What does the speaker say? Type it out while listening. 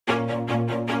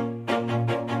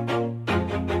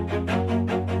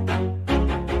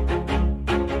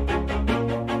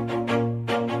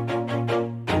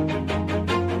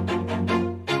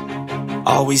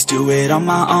always do it on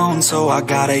my own, so I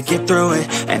gotta get through it.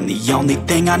 And the only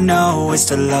thing I know is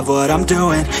to love what I'm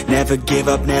doing. Never give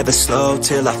up, never slow,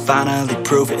 till I finally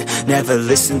prove it. Never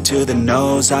listen to the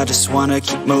no's, I just wanna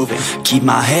keep moving. Keep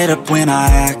my head up when I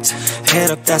act,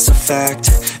 head up, that's a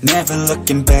fact. Never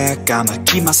looking back, I'ma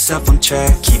keep myself on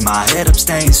track. Keep my head up,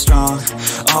 staying strong,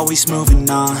 always moving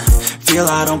on. Feel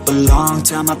I don't belong,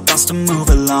 tell my thoughts to move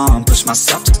along. Push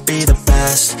myself to be the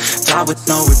best, die with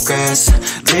no regrets.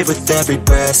 Live with every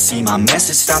breath, see my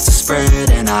message start to spread.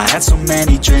 And I had so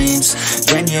many dreams,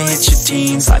 then you hit your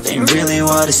teens. Life ain't really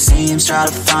what it seems, try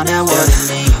to find out what it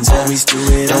means. Always do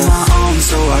it on my own,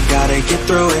 so I gotta get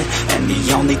through it. And the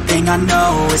only thing I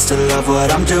know is to love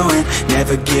what I'm doing.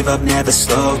 Never give up, never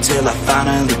slow, till I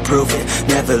finally prove it.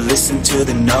 Never listen to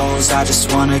the no's, I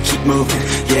just wanna keep moving.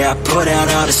 Yeah, I put out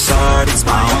all this art, it's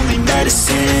my only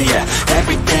medicine. Yeah,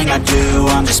 everything I do,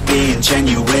 I'm just being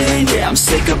genuine. Yeah, I'm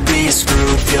sick of being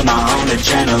screwed, feel my own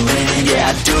adrenaline.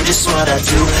 Yeah, I do just what I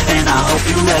do, and I hope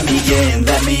you let me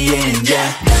in,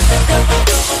 yeah.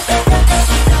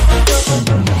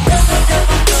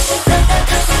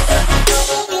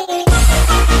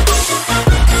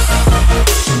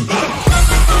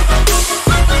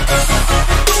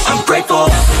 I'm grateful,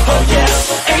 oh yeah,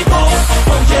 able,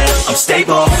 oh yeah, I'm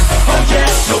stable, oh yeah,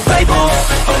 no label,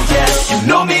 oh yeah, you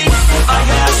know me, I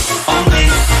have only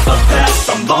a path,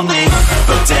 I'm lonely,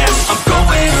 but damn, I'm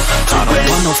going to I don't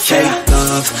want no fake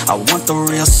love, I want the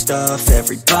real stuff.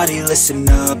 Everybody listen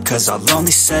up, cause I'll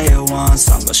only say it once.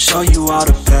 I'm gonna show you all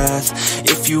the path,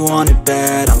 if you want it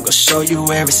bad. I'm gonna show you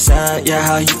where it's at, yeah,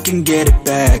 how you can get it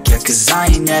back. Yeah, cause I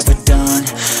ain't never done,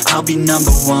 I'll be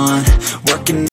number one, working